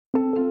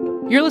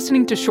You're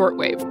listening to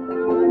Shortwave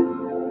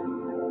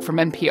from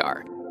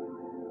NPR.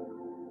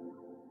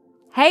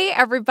 Hey,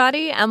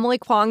 everybody. Emily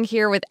Kwong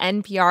here with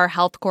NPR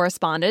health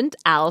correspondent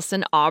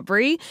Allison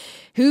Aubrey,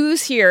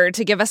 who's here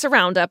to give us a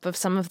roundup of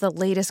some of the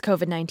latest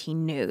COVID-19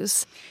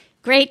 news.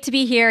 Great to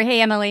be here.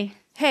 Hey, Emily.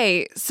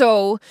 Hey,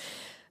 so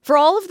for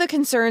all of the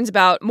concerns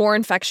about more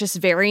infectious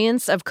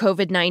variants of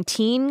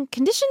COVID-19,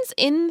 conditions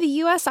in the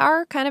U.S.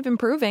 are kind of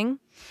improving.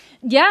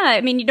 Yeah, I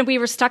mean, we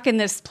were stuck in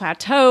this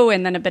plateau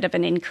and then a bit of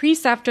an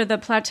increase after the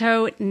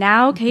plateau.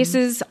 Now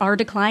cases are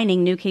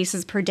declining. New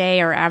cases per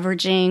day are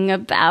averaging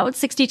about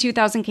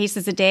 62,000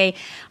 cases a day.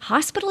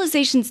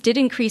 Hospitalizations did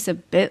increase a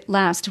bit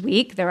last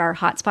week. There are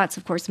hotspots,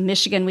 of course,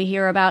 Michigan we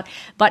hear about,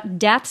 but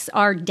deaths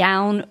are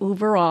down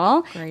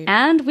overall. Great.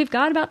 And we've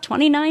got about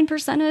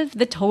 29% of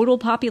the total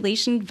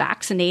population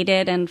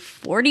vaccinated, and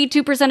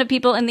 42% of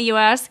people in the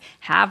U.S.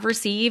 have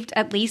received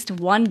at least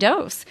one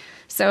dose.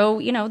 So,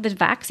 the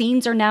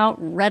vaccines are now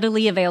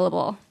readily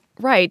available.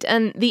 Right.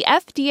 And the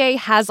FDA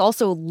has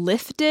also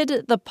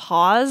lifted the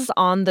pause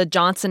on the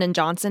Johnson &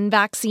 Johnson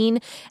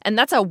vaccine. And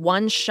that's a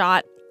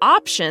one-shot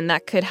option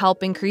that could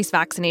help increase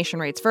vaccination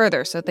rates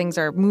further. So things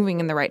are moving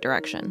in the right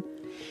direction.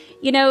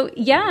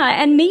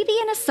 And maybe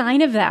in a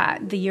sign of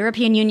that, the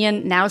European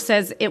Union now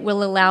says it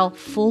will allow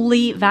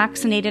fully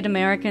vaccinated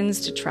Americans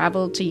to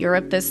travel to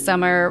Europe this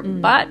summer.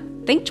 But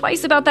think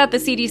twice about that. The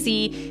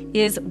CDC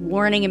is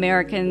warning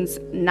Americans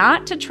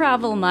not to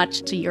travel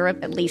much to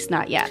Europe, at least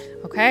not yet.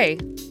 Okay.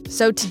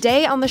 So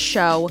today on the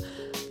show,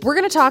 we're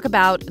going to talk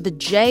about the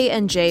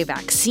J&J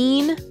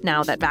vaccine,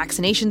 now that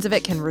vaccinations of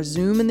it can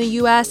resume in the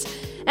U.S.,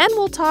 and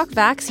we'll talk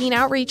vaccine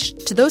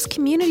outreach to those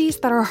communities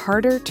that are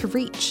harder to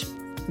reach.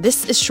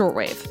 This is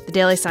Shortwave, the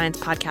daily science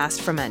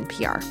podcast from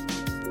NPR.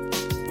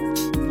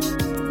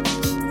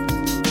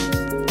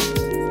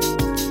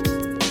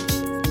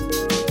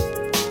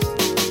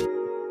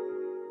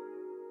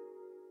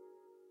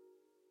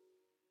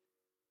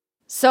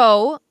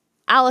 So,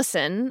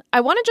 Allison,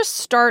 I want to just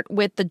start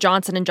with the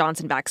Johnson &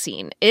 Johnson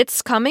vaccine.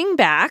 It's coming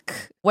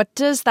back. What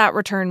does that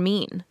return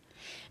mean?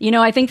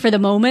 I think for the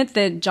moment,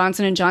 the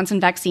Johnson & Johnson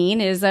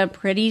vaccine is a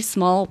pretty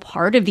small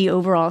part of the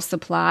overall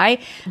supply.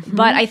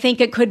 But I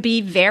think it could be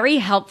very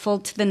helpful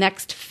to the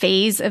next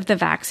phase of the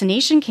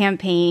vaccination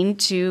campaign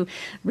to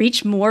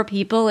reach more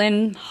people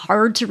in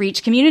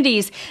hard-to-reach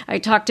communities. I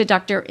talked to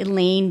Dr.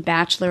 Elaine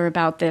Batchelor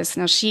about this.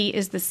 Now, she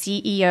is the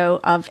CEO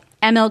of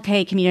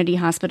MLK Community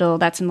Hospital,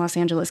 that's in Los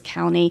Angeles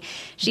County.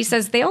 She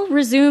says they'll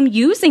resume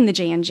using the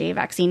J&J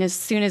vaccine as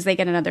soon as they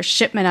get another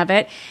shipment of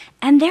it.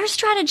 And their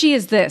strategy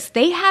is this.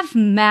 They have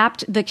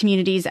mapped the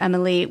communities,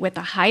 Emily, with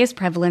the highest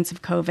prevalence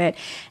of COVID,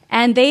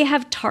 and they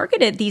have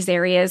targeted these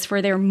areas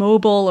for their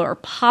mobile or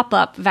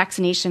pop-up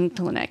vaccination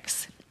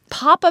clinics.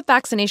 Pop-up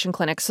vaccination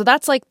clinics. So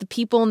that's like the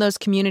people in those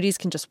communities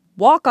can just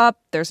walk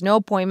up. There's no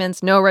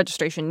appointments, no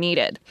registration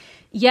needed.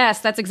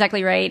 Yes, that's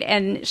exactly right.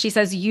 And she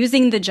says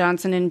using the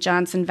Johnson &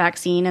 Johnson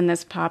vaccine in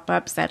this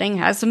pop-up setting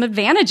has some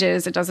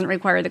advantages. It doesn't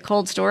require the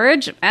cold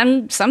storage,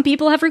 and some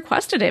people have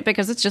requested it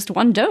because it's just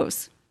one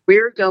dose.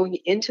 We're going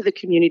into the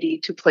community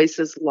to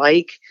places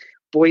like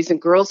Boys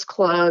and Girls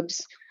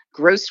Clubs,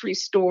 grocery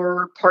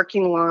store,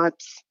 parking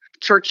lots,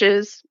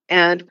 churches,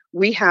 and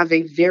we have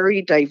a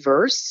very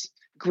diverse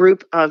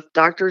group of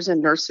doctors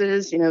and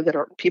nurses, that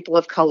are people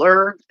of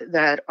color,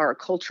 that are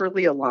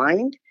culturally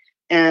aligned.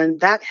 And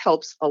that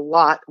helps a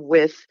lot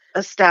with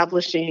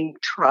establishing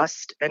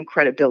trust and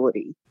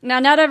credibility. Now,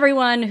 not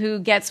everyone who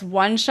gets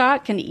one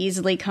shot can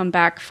easily come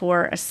back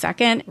for a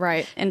second.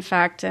 Right. In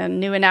fact, a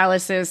new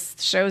analysis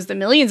shows that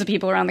millions of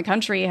people around the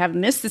country have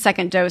missed the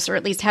second dose, or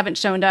at least haven't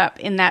shown up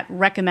in that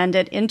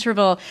recommended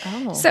interval.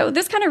 Oh. So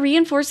this kind of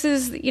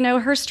reinforces,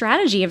 her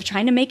strategy of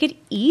trying to make it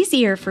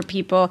easier for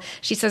people.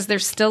 She says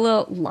there's still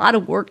a lot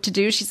of work to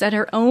do. She said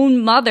her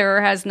own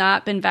mother has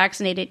not been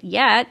vaccinated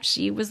yet.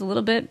 She was a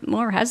little bit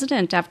more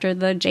hesitant after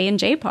the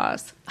J&J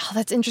pause. Oh,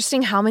 that's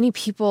interesting how many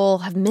people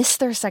have missed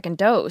their second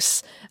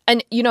dose.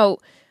 And,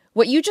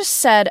 what you just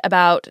said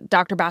about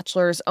Dr.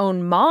 Batchelor's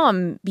own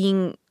mom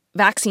being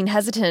vaccine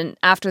hesitant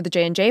after the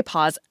J&J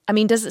pause,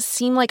 does it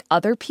seem like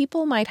other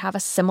people might have a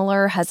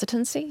similar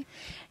hesitancy?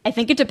 I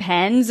think it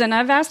depends. And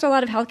I've asked a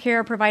lot of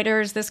healthcare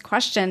providers this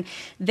question.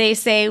 They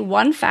say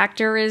one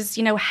factor is,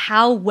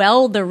 how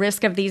well the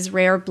risk of these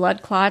rare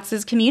blood clots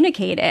is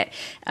communicated.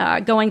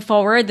 Going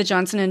forward, the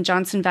Johnson &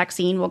 Johnson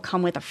vaccine will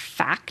come with a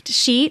fact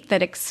sheet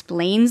that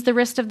explains the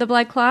risk of the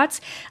blood clots.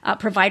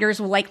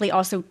 Providers will likely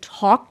also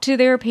talk to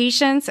their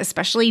patients,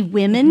 especially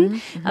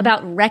women,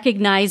 about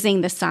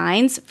recognizing the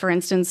signs. For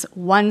instance,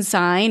 one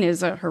sign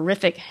is a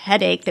horrific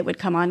headache that would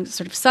come on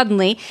sort of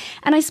suddenly.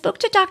 And I spoke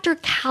to Dr.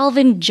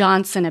 Calvin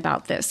Johnson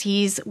about this.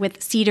 He's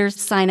with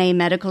Cedars-Sinai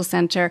Medical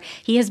Center.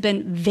 He has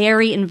been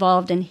very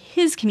involved in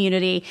his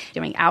community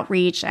doing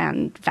outreach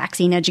and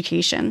vaccine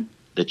education.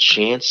 The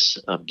chance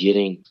of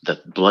getting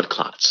the blood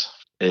clots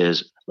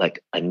is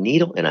like a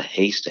needle in a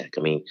haystack.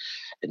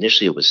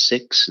 Initially it was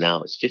 6,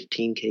 now it's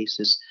 15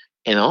 cases.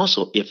 And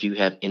also, if you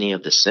have any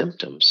of the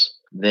symptoms,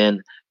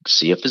 then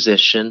see a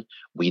physician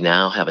We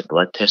now have a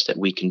blood test that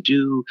we can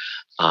do,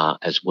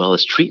 as well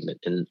as treatment.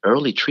 And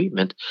early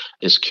treatment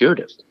is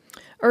curative.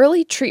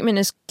 Early treatment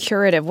is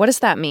curative. What does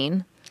that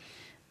mean?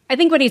 I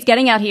think what he's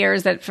getting at here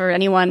is that for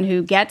anyone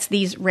who gets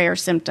these rare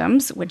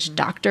symptoms, which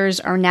doctors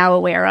are now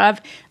aware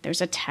of, there's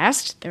a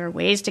test, there are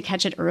ways to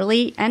catch it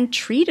early and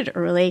treat it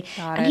early.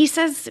 And he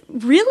says,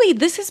 really,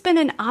 this has been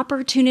an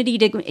opportunity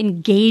to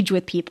engage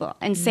with people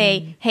and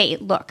say, hey,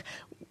 look,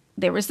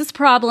 there was this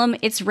problem.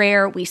 It's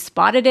rare. We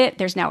spotted it.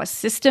 There's now a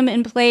system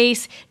in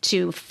place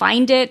to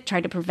find it,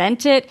 try to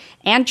prevent it,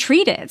 and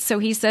treat it. So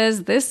he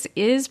says this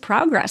is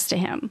progress to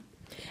him.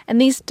 And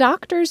these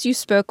doctors you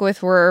spoke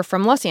with were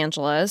from Los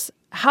Angeles.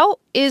 How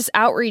is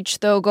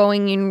outreach, though,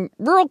 going in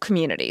rural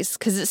communities?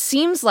 Because it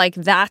seems like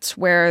that's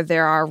where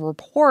there are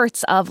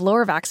reports of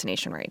lower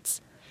vaccination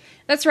rates.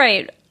 That's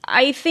right.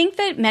 I think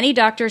that many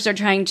doctors are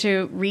trying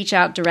to reach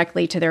out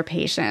directly to their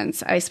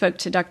patients. I spoke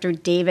to Dr.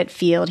 David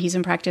Field. He's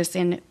in practice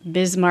in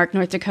Bismarck,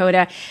 North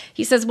Dakota.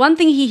 He says one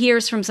thing he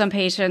hears from some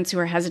patients who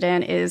are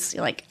hesitant is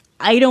like,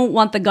 I don't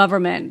want the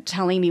government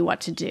telling me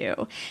what to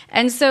do.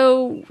 And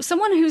so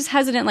someone who's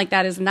hesitant like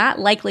that is not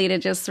likely to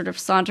just sort of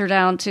saunter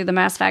down to the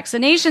mass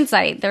vaccination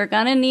site. They're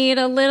going to need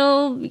a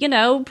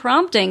little,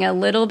 prompting, a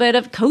little bit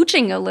of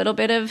coaching, a little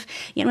bit of,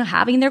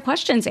 having their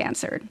questions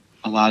answered.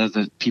 A lot of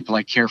the people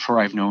I care for,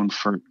 I've known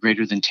for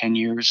greater than 10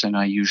 years, and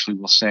I usually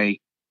will say,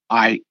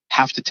 I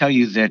have to tell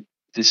you that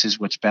this is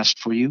what's best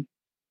for you.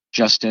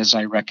 Just as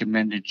I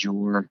recommended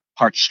your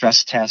heart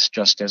stress test,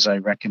 just as I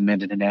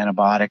recommended an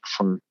antibiotic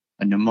for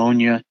a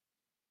pneumonia,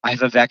 I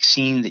have a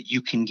vaccine that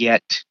you can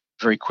get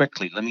very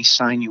quickly. Let me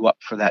sign you up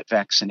for that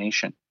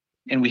vaccination.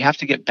 And we have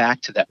to get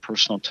back to that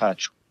personal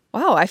touch.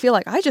 Wow, I feel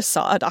like I just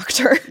saw a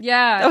doctor.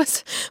 Yeah.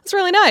 That's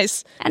really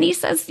nice. And he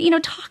says,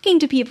 talking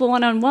to people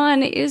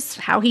one-on-one is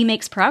how he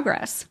makes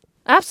progress.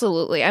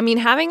 Absolutely. I mean,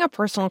 having a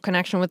personal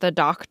connection with a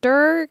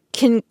doctor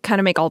can kind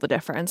of make all the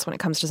difference when it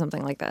comes to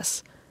something like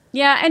this.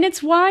 Yeah, and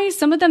it's why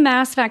some of the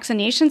mass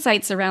vaccination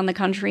sites around the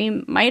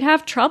country might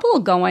have trouble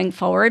going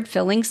forward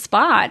filling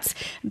spots,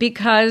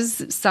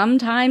 because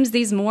sometimes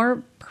these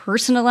more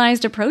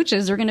personalized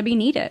approaches are going to be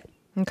needed.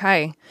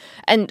 Okay.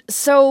 And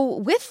so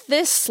with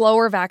this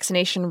slower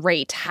vaccination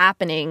rate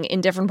happening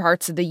in different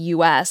parts of the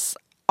U.S.,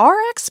 are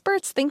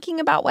experts thinking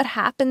about what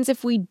happens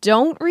if we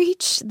don't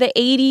reach the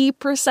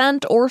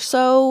 80% or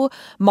so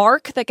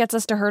mark that gets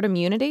us to herd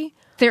immunity?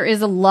 There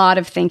is a lot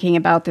of thinking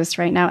about this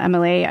right now,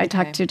 Emily. I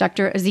talked to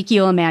Dr.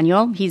 Ezekiel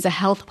Emanuel. He's a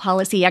health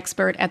policy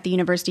expert at the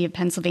University of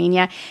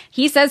Pennsylvania.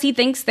 He says he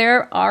thinks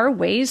there are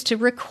ways to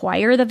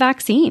require the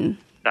vaccine.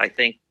 I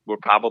think we're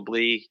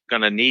probably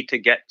going to need to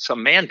get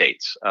some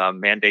mandates,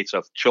 mandates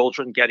of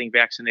children getting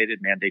vaccinated,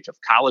 mandates of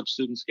college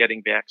students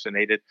getting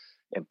vaccinated,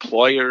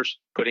 employers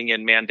putting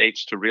in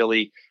mandates to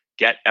really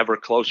get ever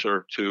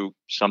closer to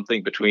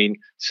something between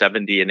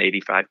 70 and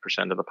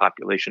 85% of the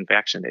population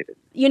vaccinated.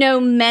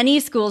 Many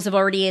schools have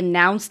already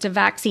announced a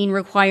vaccine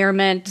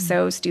requirement,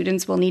 so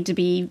students will need to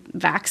be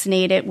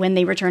vaccinated when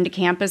they return to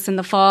campus in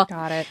the fall.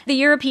 Got it. The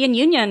European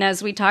Union,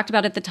 as we talked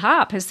about at the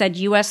top, has said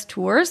U.S.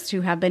 tourists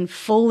who have been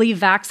fully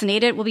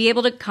vaccinated will be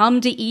able to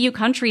come to EU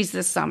countries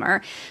this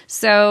summer.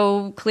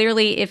 So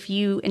clearly, if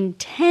you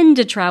intend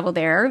to travel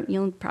there,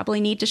 you'll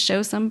probably need to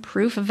show some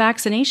proof of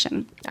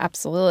vaccination.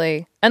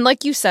 Absolutely. And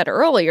like you said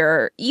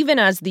earlier, even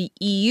as the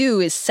EU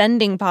is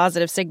sending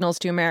positive signals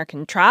to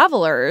American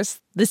travelers,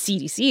 the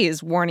CDC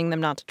is warning them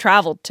not to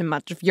travel to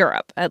much of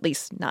Europe, at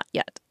least not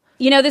yet.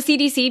 The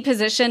CDC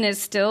position is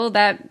still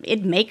that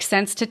it makes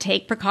sense to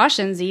take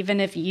precautions, even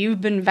if you've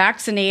been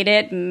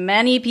vaccinated.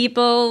 Many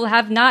people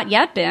have not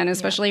yet been,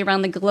 especially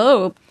around the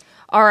globe.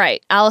 All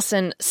right,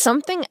 Allison,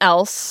 something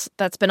else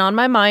that's been on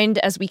my mind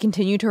as we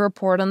continue to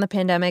report on the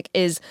pandemic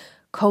is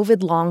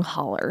COVID long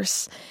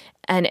haulers.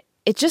 And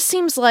it just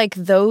seems like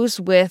those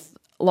with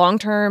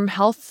long-term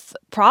health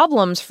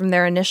problems from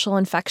their initial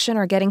infection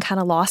are getting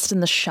kind of lost in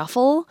the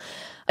shuffle,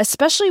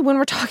 especially when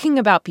we're talking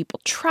about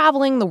people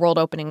traveling, the world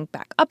opening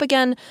back up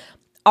again.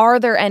 Are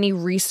there any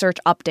research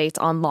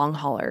updates on long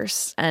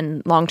haulers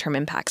and long-term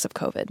impacts of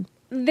COVID?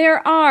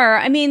 There are.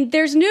 I mean,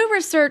 there's new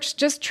research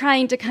just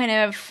trying to kind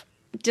of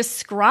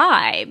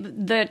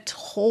describe the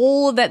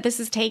toll that this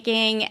is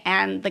taking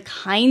and the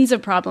kinds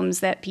of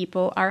problems that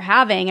people are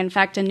having. In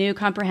fact, a new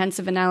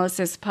comprehensive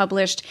analysis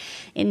published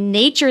in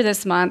Nature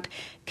this month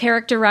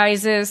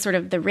characterizes sort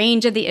of the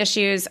range of the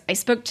issues. I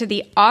spoke to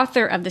the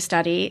author of the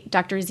study,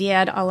 Dr.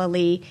 Ziad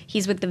Al-Ali.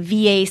 He's with the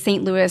VA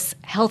St. Louis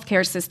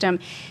healthcare system.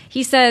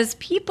 He says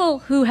people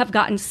who have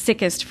gotten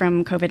sickest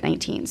from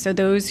COVID-19, so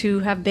those who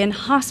have been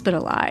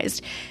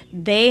hospitalized,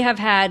 they have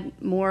had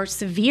more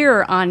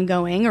severe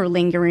ongoing or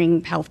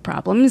lingering health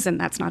problems, and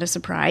that's not a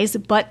surprise.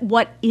 But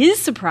what is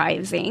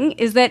surprising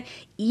is that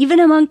even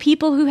among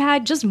people who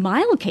had just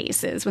mild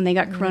cases when they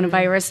got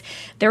coronavirus,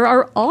 there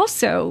are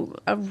also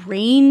a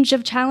range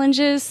of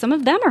challenges some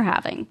of them are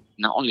having.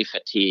 Not only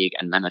fatigue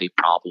and memory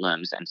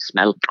problems and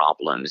smell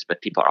problems,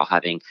 but people are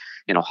having,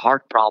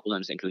 heart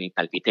problems, including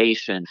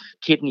palpitation,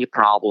 kidney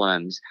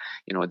problems,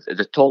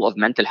 the toll of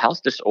mental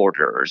health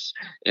disorders.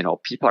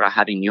 People are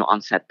having new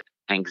onset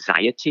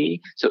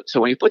anxiety. So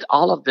when you put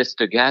all of this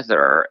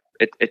together,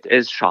 it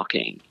is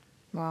shocking.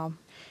 Wow.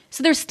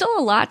 So there's still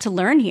a lot to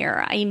learn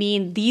here. I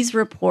mean, these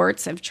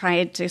reports have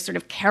tried to sort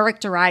of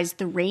characterize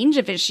the range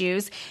of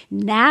issues.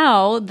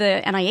 Now,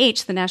 the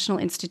NIH, the National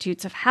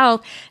Institutes of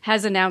Health,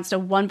 has announced a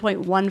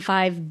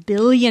 $1.15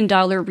 billion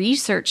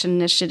research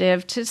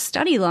initiative to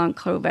study long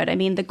COVID. I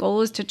mean, the goal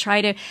is to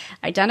try to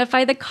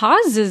identify the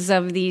causes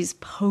of these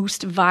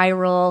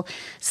post-viral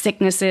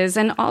sicknesses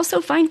and also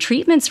find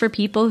treatments for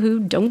people who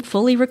don't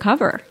fully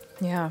recover.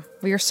 Yeah,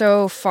 we are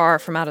so far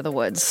from out of the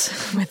woods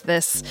with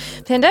this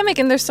pandemic,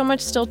 and there's so much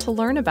still to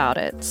learn about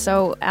it.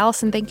 So,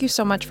 Allison, thank you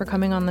so much for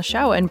coming on the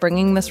show and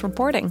bringing this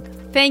reporting.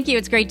 Thank you.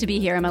 It's great to be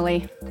here,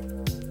 Emily.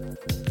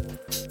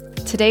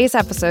 Today's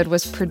episode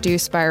was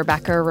produced by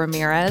Rebecca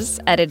Ramirez,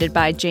 edited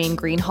by Jane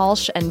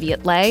Greenhalgh and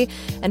Viet Le,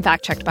 and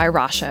fact-checked by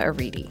Rasha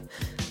Aridi.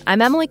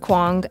 I'm Emily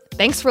Kwong.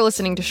 Thanks for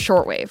listening to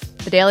Shortwave,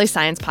 the daily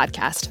science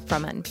podcast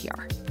from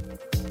NPR.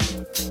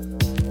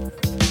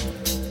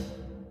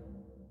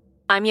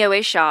 I'm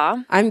Yowei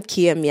Shaw. I'm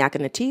Kia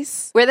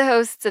Miakanatis. We're the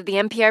hosts of the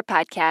NPR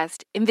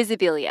podcast,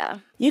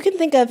 Invisibilia. You can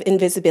think of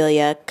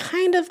Invisibilia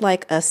kind of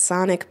like a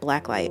sonic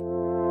blacklight.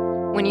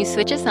 When you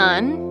switch us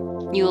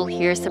on, you will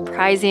hear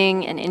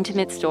surprising and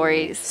intimate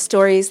stories.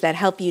 Stories that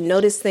help you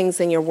notice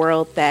things in your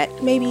world that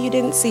maybe you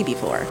didn't see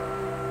before.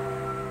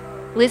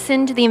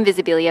 Listen to the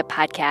Invisibilia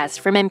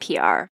podcast from NPR